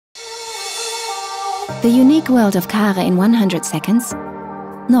The unique world of KARE in 100 seconds?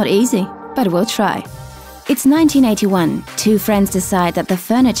 Not easy, but we'll try. It's 1981. Two friends decide that the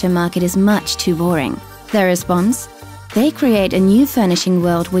furniture market is much too boring. Their response? They create a new furnishing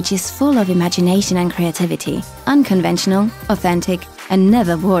world which is full of imagination and creativity, unconventional, authentic, and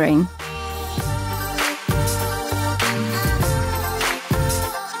never boring.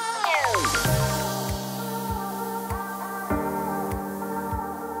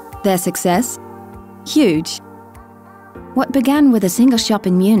 Their success? Huge. What began with a single shop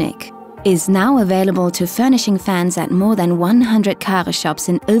in Munich is now available to furnishing fans at more than 100 KARE shops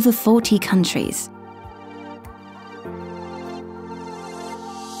in over 40 countries.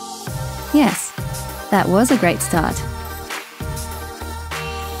 Yes, that was a great start.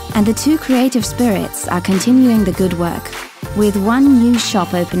 And the two creative spirits are continuing the good work, with one new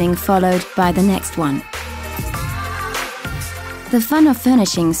shop opening followed by the next one. The fun of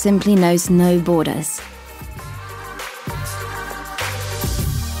furnishing simply knows no borders.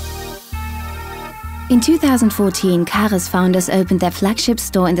 In 2014, KARE's founders opened their flagship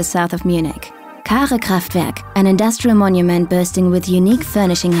store in the south of Munich. KARE Kraftwerk, an industrial monument bursting with unique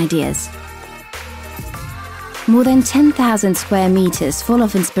furnishing ideas. More than 10,000 square meters full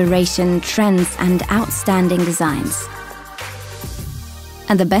of inspiration, trends, and outstanding designs.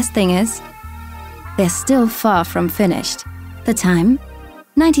 And the best thing is, they're still far from finished. The time?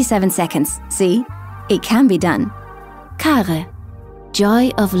 97 seconds. See? It can be done. KARE. Joy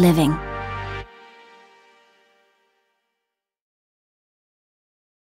of living.